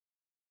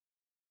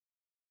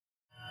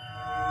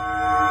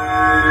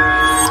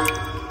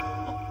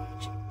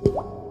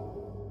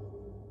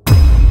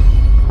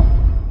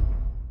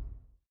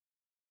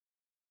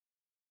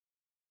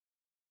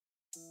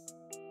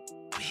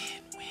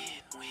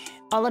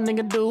All a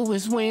nigga do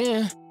is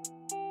win.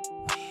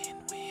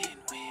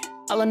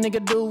 All a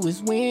nigga do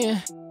is win.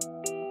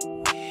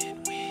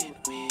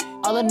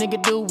 All a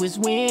nigga do is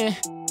win.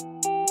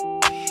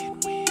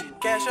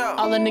 Cash out.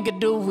 All a nigga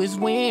do is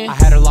win. I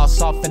had her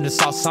lost off in the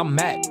sauce, I'm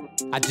Mack.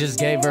 I just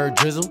gave her a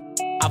drizzle.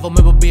 I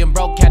remember being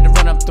broke, had to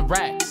run up the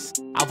racks.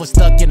 I was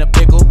stuck in a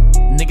pickle.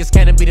 Niggas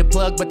can't be the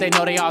plug, but they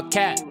know they all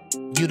cap.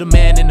 You the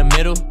man in the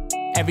middle.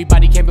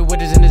 Everybody can't be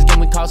with us in this game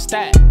we call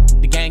stat.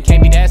 The game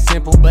can't be that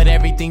simple, but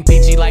everything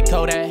peachy like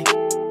Kodak.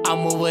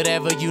 I'm with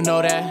whatever, you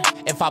know that.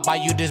 If I buy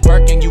you this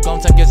Birkin, you gon'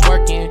 take it's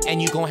working,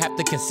 and you gon' have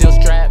to conceal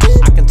straps.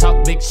 I can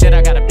talk big shit,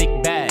 I got a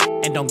big bag,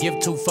 and don't give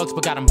two fucks,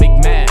 but got 'em big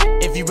mad.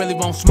 If you really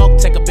want smoke,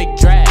 take a big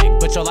drag,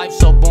 but your life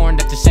so boring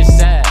that the shit's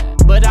sad.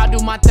 But I do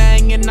my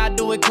thing and I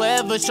do it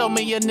clever. Show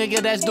me a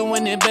nigga that's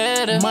doing it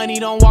better. Money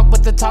don't walk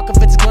but the talk if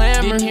it's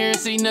glamour. Didn't hear and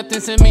see nothing,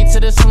 send me to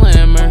the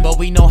slimmer. But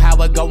we know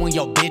how it go when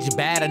your bitch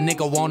bad, a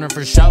nigga want her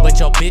for show. But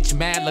your bitch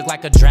mad, look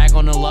like a drag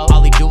on the low.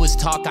 All he do is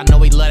talk, I know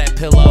he love that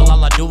pillow.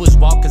 All I do is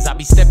walk cause I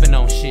be stepping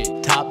on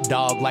shit. Top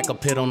dog like a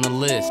pit on the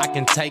list. I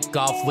can take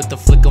off with the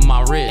flick of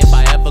my wrist. If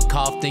I ever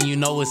cough then you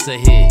know it's a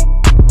hit.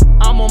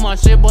 I'm on my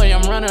shit, boy,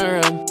 I'm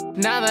runner up.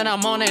 Now that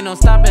I'm on, ain't no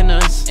stopping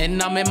us.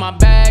 And I'm in my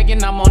bag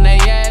and I'm on they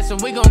ass,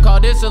 and we gon' call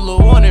this a little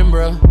warning,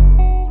 bruh.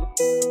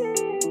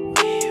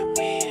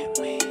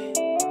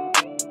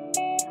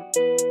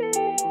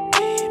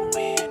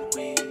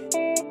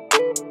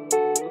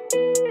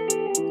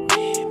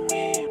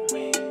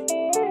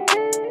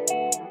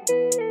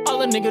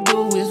 All a nigga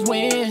do is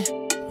win.